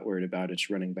LSU is not worried about its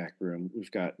running back room.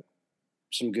 We've got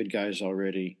some good guys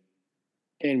already,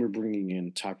 and we're bringing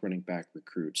in top running back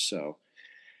recruits, so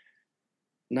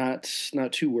not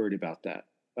too worried about that.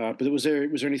 But was there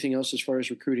anything else as far as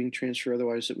recruiting, transfer,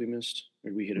 otherwise that we missed, or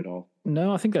did we hit it all?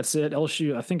 No, I think that's it.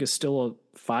 LSU, I think, is still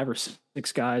a 5 or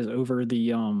 6 guys over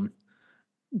the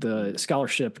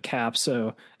scholarship cap.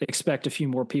 So expect a few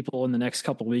more people in the next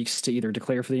couple of weeks to either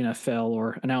declare for the NFL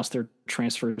or announce their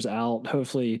transfers out.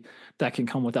 Hopefully that can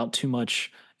come without too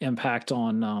much impact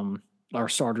on our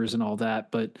starters and all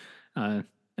that. But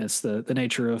it's the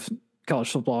nature of college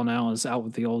football now, is out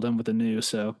with the old, in with the new.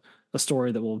 So a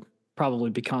story that we'll probably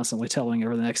be constantly telling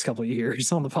over the next couple of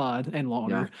years on the pod and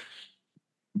longer.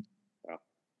 Yeah.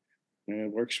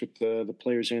 It works with the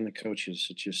players and the coaches.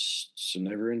 It's a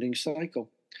never-ending cycle.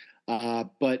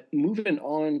 But moving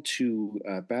on to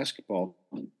basketball,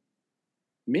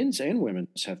 men's and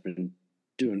women's have been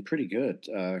doing pretty good.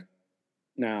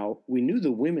 Now, we knew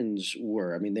the women's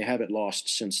were. I mean, they haven't lost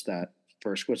since that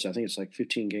first, I think it's like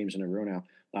 15 games in a row now.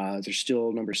 They're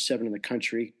still number 7 in the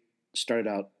country. Started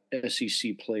out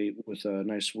SEC play with a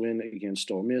nice win against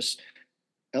Ole Miss.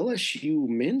 LSU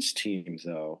men's team,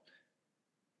 though,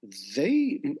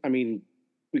 we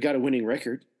got a winning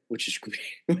record, which is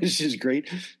great,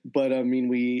 But I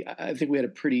think we had a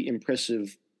pretty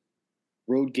impressive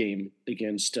road game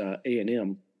against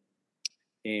A&M,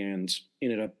 and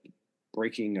ended up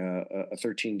breaking a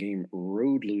 13-game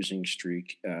road losing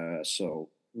streak. So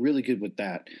really good with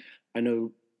that. I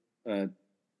know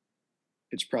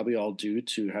it's probably all due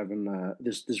to having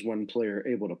this one player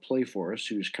able to play for us,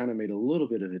 who's kind of made a little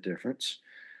bit of a difference.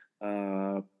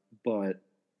 But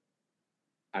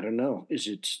I don't know. Is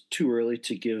it too early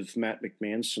to give Matt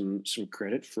McMahon some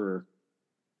credit for?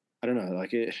 I don't know. I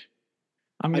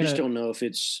just don't know if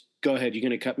it's. Go ahead. You're going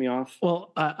to cut me off?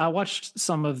 Well, I watched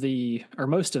most of the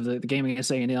game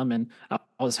against A&M, and I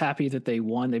was happy that they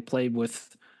won. They played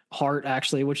with heart,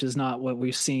 actually, which is not what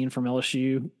we've seen from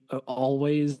LSU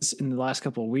always in the last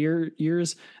couple of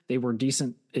years. They were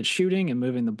decent at shooting and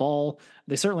moving the ball.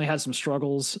 They certainly had some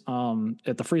struggles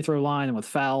at the free throw line and with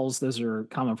fouls. Those are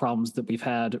common problems that we've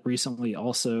had recently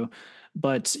also.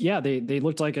 But yeah, they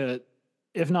looked like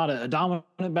if not a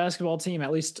dominant basketball team,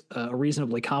 at least a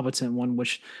reasonably competent one,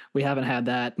 which we haven't had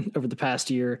that over the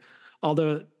past year.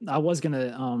 Although I was going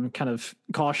to kind of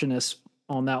caution us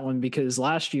on that one, because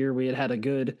last year we had a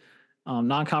good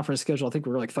non-conference schedule. I think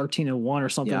we were like 13-1 or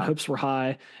something. Yeah. Hopes were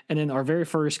high. And then our very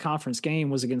first conference game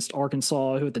was against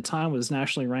Arkansas, who at the time was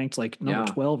nationally ranked like number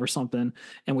 12 or something.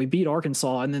 And we beat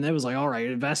Arkansas. And then it was like, all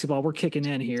right, basketball, we're kicking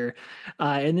in here.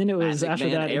 And then it was after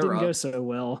that, it didn't go so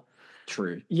well.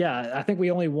 True. Yeah, I think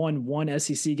we only won one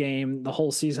SEC game the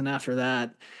whole season after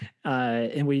that,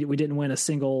 and we didn't win a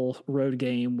single road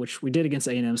game, which we did against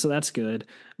A&M, so that's good.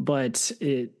 But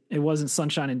it wasn't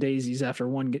sunshine and daisies after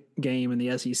one game in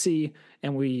the SEC,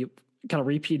 and we kind of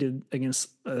repeated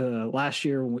against last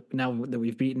year. Now that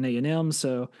we've beaten A&M,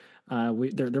 so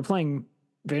they're playing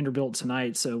Vanderbilt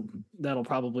tonight, so that'll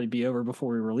probably be over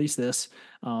before we release this.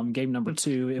 Game number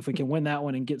 2, if we can win that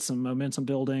one and get some momentum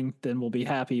building, then we'll be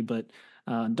happy, but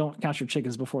don't count your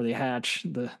chickens before they hatch.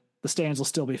 The stands will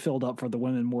still be filled up for the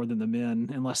women more than the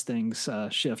men, unless things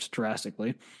shift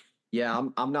drastically. Yeah,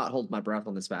 I'm not holding my breath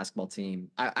on this basketball team.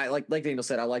 I like Daniel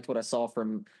said, I liked what I saw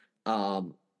from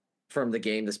the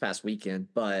game this past weekend,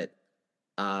 but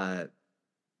I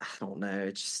don't know.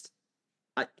 It's just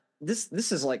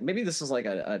This is like, maybe this is like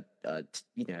a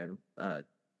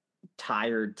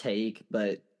tired take,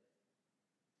 but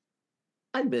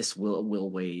I miss Will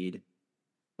Wade.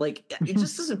 Like, it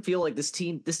just doesn't feel like this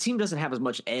team doesn't have as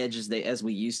much edge as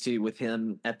we used to with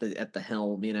him at the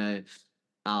helm,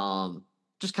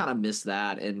 just kind of miss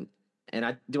that. And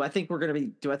do I think we're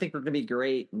going to be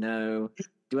great? No.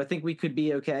 Do I think we could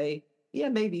be okay? Yeah,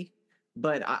 maybe.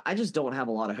 But I just don't have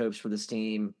a lot of hopes for this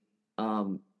team.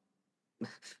 Part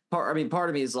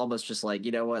of me is almost just like,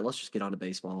 you know what, let's just get on to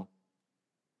baseball.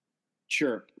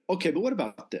 Sure. Okay, but what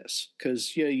about this?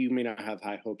 Because, you may not have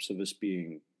high hopes of us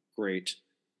being great,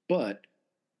 but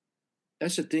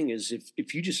that's the thing is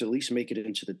if you just at least make it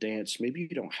into the dance, maybe you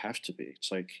don't have to be.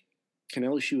 It's like, can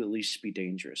LSU at least be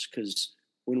dangerous? Because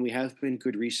when we have been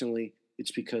good recently,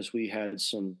 it's because we had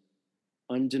some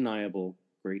undeniable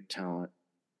great talent,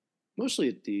 mostly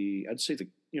at I'd say the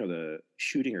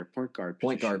shooting or point guard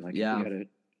position. We had a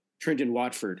Trendon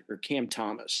Watford or Cam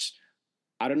Thomas.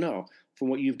 I don't know. from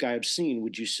what you guys have seen,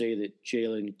 would you say that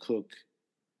Jalen Cook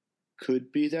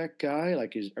could be that guy?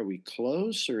 Like, are we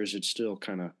close, or is it still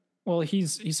kind of? Well,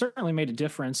 he's certainly made a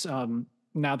difference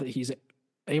now that he's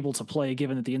able to play,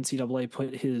 given that the NCAA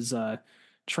put his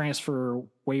transfer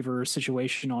waiver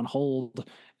situation on hold.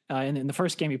 And in the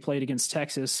first game he played against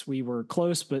Texas, we were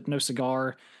close, but no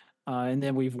cigar. And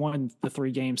then we've won the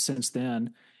 3 games since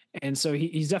then. And so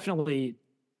he's definitely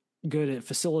good at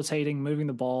facilitating, moving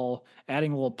the ball,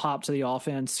 adding a little pop to the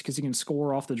offense because he can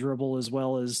score off the dribble as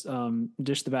well as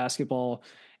dish the basketball.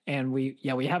 And we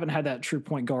haven't had that true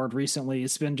point guard recently.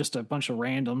 It's been just a bunch of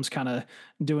randoms kind of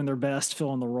doing their best,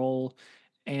 filling the role.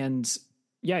 And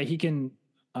yeah, he can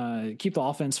keep the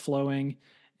offense flowing.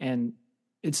 And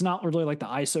it's not really like the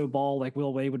ISO ball like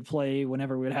Will Wade would play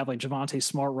whenever we would have like Javonte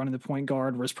Smart running the point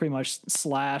guard, where it's pretty much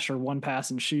slash or one pass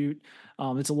and shoot.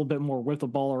 It's a little bit more whip the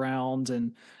ball around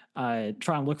and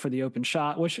try and look for the open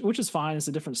shot, which is fine. It's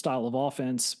a different style of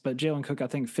offense, but Jalen Cook, I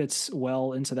think, fits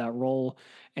well into that role.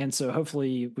 And so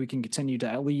hopefully we can continue to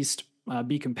at least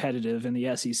be competitive in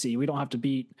the SEC. We don't have to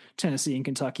beat Tennessee and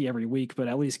Kentucky every week, but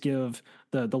at least give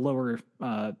the lower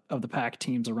of the pack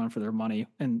teams a run for their money,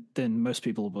 and then most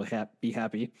people will be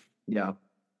happy. Yeah.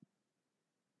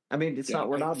 I mean,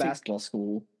 we're not a basketball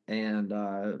school, and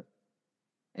I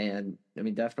mean,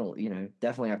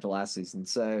 definitely after last season.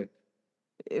 So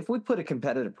if we put a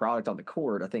competitive product on the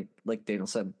court, I think, like Daniel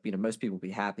said, most people will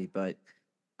be happy, but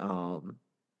I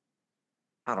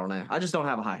don't know. I just don't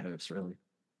have high hopes, really.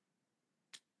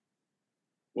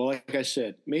 Well, like I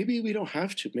said, maybe we don't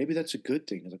have to. Maybe that's a good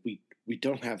thing. Like we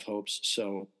don't have hopes,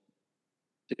 so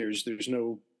there's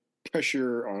no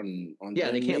pressure on.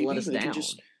 Yeah, they can't let us down.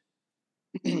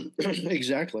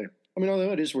 Exactly. I mean,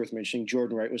 although it is worth mentioning,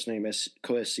 Jordan Wright was named as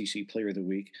co-SEC Player of the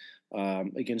Week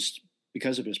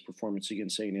because of his performance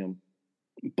against A&M.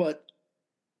 But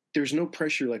there's no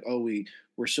pressure like, oh,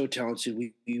 we're so talented,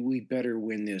 we better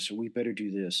win this or we better do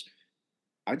this.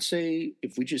 I'd say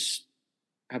if we just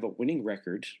have a winning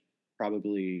record,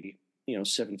 probably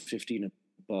 750 and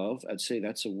above, I'd say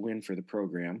that's a win for the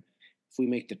program. If we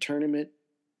make the tournament,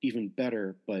 even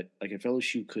better. But like if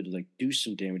LSU could like do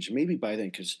some damage, maybe by then,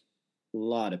 because a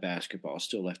lot of basketball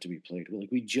still left to be played.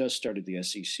 Like we just started the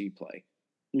SEC play,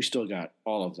 we still got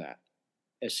all of that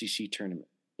SEC tournament,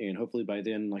 and hopefully by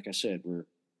then, like I said, we're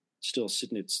still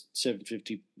sitting at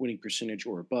 750 winning percentage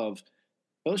or above.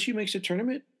 LSU makes a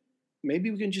tournament, maybe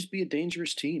we can just be a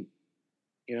dangerous team.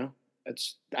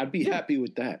 I'd be happy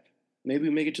with that. Maybe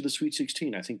we make it to the Sweet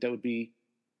 16. I think that would be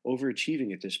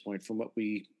overachieving at this point from what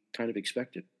we kind of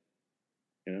expected.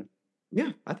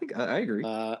 Yeah, I think I agree.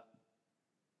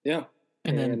 Yeah.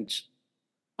 And then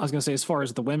I was going to say, as far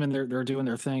as the women, they're doing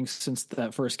their thing since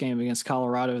that first game against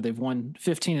Colorado. They've won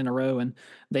 15 in a row, and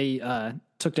they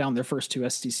took down their first 2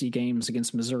 SEC games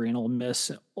against Missouri and Ole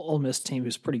Miss. Ole Miss team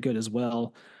who's pretty good as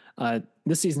well.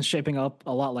 This season's shaping up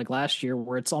a lot like last year,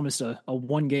 where it's almost a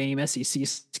one-game SEC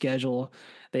schedule.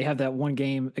 They have that one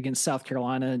game against South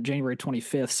Carolina, January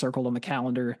 25th, circled on the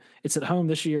calendar. It's at home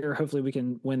this year. Hopefully we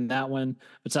can win that one.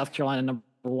 But South Carolina, number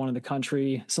 1 in the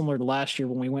country, similar to last year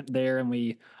when we went there and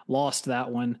we lost that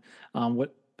one.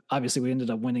 Obviously we ended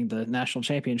up winning the national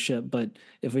championship, but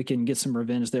if we can get some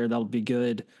revenge there, that'll be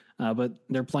good. But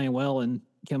they're playing well, and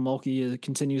Kim Mulkey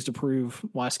continues to prove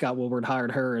why Scott Woodward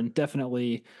hired her, and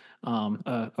definitely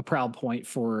a proud point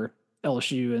for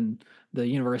LSU and the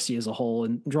university as a whole,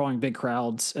 and drawing big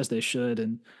crowds as they should,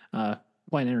 and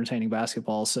playing entertaining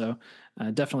basketball. So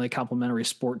definitely a complimentary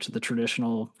sport to the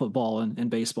traditional football and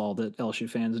baseball that LSU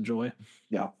fans enjoy.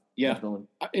 Yeah. Definitely.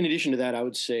 In addition to that, I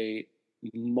would say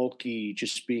Mulkey,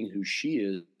 just being who she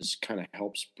is, kind of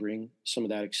helps bring some of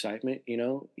that excitement.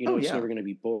 It's never going to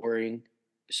be boring,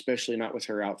 especially not with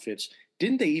her outfits.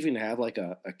 Didn't they even have like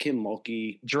a Kim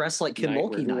Mulkey dress like Kim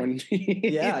Mulkey night?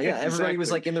 Yeah. Everybody exactly.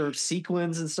 was like in their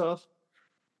sequins and stuff.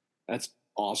 That's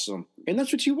awesome, and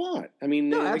that's what you want. I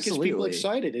mean, it gets people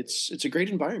excited. It's a great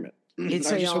environment. I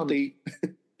just hope they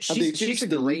have they fixed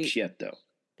the leaks yet, though.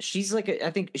 She's like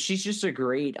I think she's just a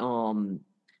great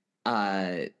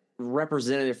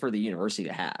representative for the university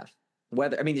to have.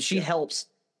 She helps.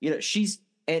 She's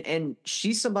and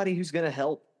she's somebody who's going to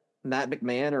help Matt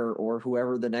McMahon or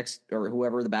whoever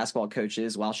the basketball coach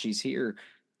is while she's here.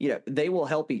 They will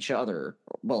help each other.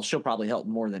 Well, she'll probably help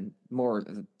more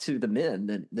to the men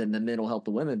than the men will help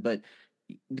the women. But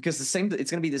because it's going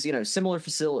to be this, similar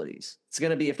facilities. It's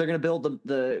going to be, if they're going to build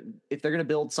if they're going to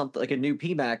build something like a new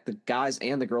PMAC, the guys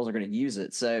and the girls are going to use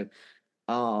it. So,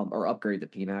 or upgrade the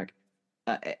PMAC.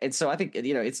 And so I think,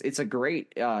 it's a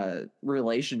great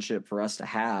relationship for us to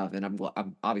have. And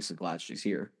I'm obviously glad she's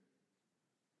here.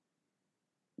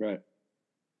 Right.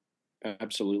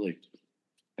 Absolutely.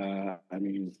 I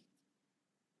mean,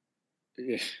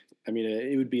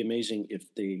 it would be amazing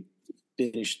if they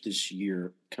finished this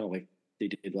year kind of like they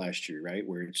did last year, right?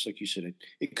 Where it's like you said,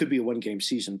 it could be a 1-game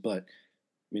season, but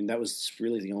I mean, that was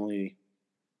really the only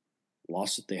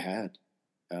loss that they had,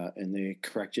 and they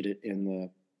corrected it in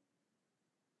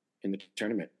the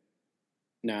tournament.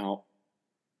 Now,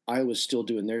 Iowa's still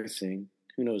doing their thing.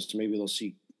 Who knows? Maybe they'll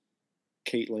see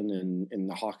Caitlin and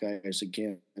the Hawkeyes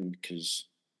again, because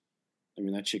I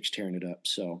mean that chick's tearing it up.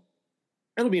 So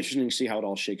it'll be interesting to see how it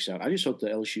all shakes out. I just hope the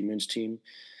LSU men's team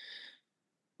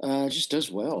just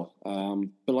does well.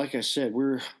 But like I said,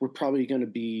 we're probably going to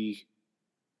be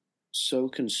so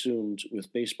consumed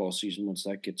with baseball season once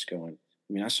that gets going.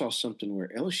 I mean, I saw something where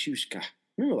LSU's got.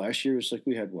 Remember last year it was like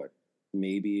we had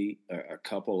maybe a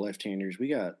couple left-handers. We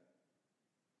got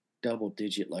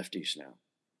double-digit lefties now.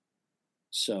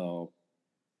 So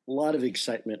a lot of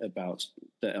excitement about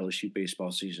the LSU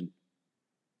baseball season.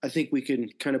 I think we can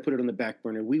kind of put it on the back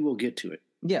burner. We will get to it.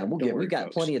 Yeah, we've got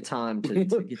folks. plenty of time to get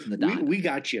to the diamond. We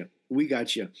got you.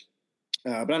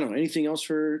 But I don't know. Anything else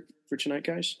for tonight,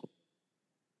 guys? I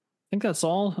think that's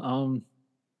all.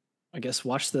 I guess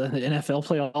watch the NFL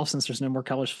playoffs since there's no more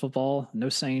college football. No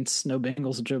Saints, no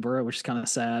Bengals and Joe Burrow, which is kind of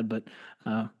sad. But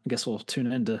I guess we'll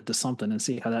tune into something and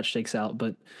see how that shakes out.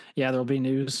 But yeah, there'll be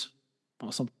news.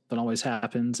 Well, something always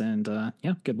happens. And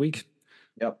yeah, good week.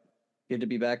 Yep. Good to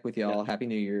be back with y'all. Happy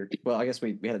New Year. Well, I guess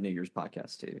we had a New Year's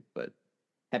podcast too, but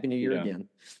Happy New Year again.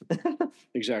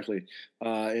 Exactly.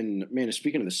 And man,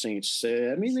 speaking of the Saints,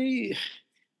 I mean,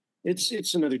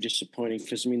 it's another disappointing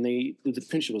because I mean the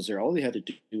potential was there. All they had to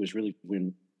do was really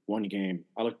win one game.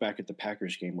 I look back at the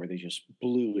Packers game where they just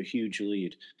blew a huge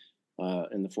lead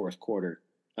in the fourth quarter.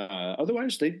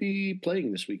 Otherwise, they'd be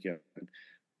playing this weekend.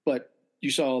 But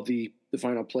you saw the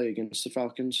final play against the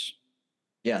Falcons.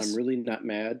 Yes, I'm really not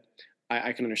mad.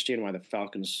 I can understand why the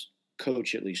Falcons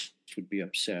coach at least would be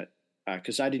upset.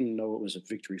 Because I didn't know it was a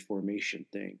victory formation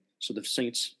thing. So the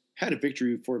Saints had a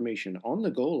victory formation on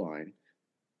the goal line,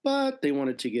 but they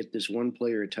wanted to get this one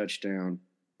player a touchdown.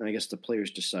 And I guess the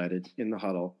players decided in the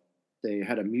huddle they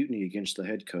had a mutiny against the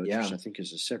head coach, which I think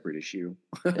is a separate issue.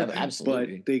 Yeah,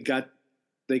 absolutely. But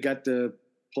they got the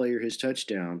player his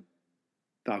touchdown.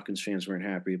 Falcons fans weren't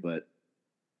happy, but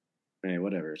hey,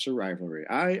 whatever. It's a rivalry.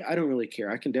 I don't really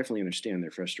care. I can definitely understand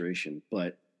their frustration,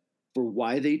 but for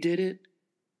why they did it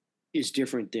is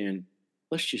different than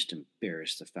let's just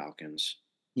embarrass the Falcons.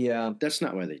 Yeah. That's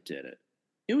not why they did it.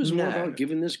 It was more about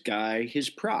giving this guy his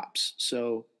props.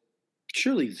 So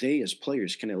surely they as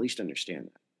players can at least understand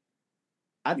that.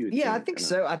 I think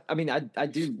so. I mean, I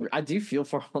do feel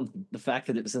for the fact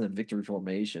that it was in a victory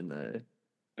formation though.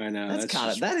 I know. That's kind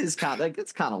of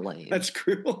lame. That's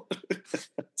cruel.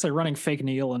 It's like running fake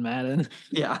Neil and Madden.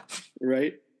 Yeah.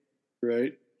 Right.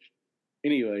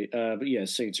 Anyway, but yeah,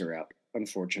 Saints are out.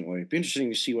 Unfortunately, it'd be interesting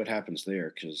to see what happens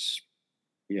there because,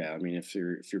 yeah, I mean, if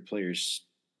your players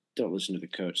don't listen to the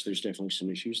coach, there's definitely some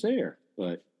issues there.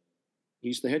 But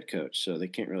he's the head coach, so they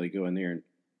can't really go in there and,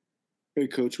 hey,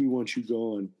 coach, we want you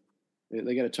gone.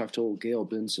 They got to talk to old Gail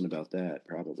Benson about that,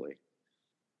 probably.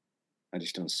 I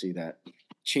just don't see that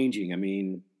changing. I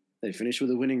mean, they finished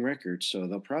with a winning record, so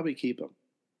they'll probably keep him,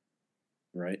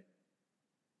 right?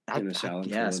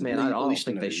 Yes, man. I don't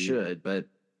think they should, but.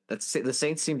 The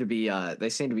Saints seem to be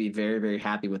very, very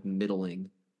happy with middling,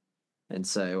 and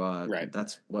so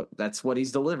that's what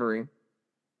he's delivering.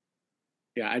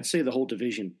 Yeah, I'd say the whole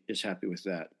division is happy with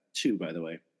that too. By the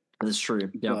way, that's true.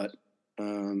 Yeah.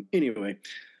 But anyway,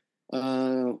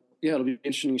 it'll be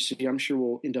interesting to see. I'm sure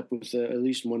we'll end up with at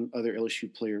least one other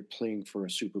LSU player playing for a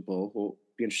Super Bowl. Will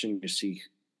be interesting to see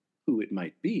who it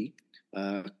might be.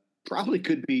 Probably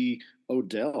could be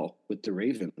Odell with the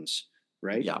Ravens,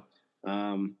 right? Yeah.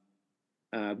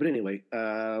 But anyway,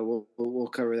 we'll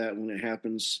cover that when it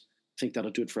happens. I think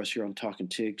that'll do it for us here on Talking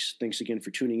Tigs. Thanks again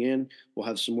for tuning in. We'll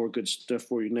have some more good stuff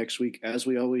for you next week, as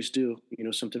we always do. You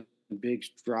know, something big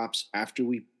drops after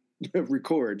we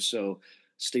record, so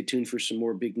stay tuned for some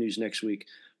more big news next week.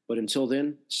 But until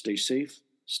then, stay safe,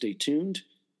 stay tuned,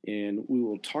 and we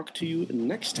will talk to you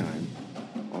next time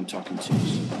on Talking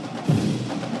Tigs.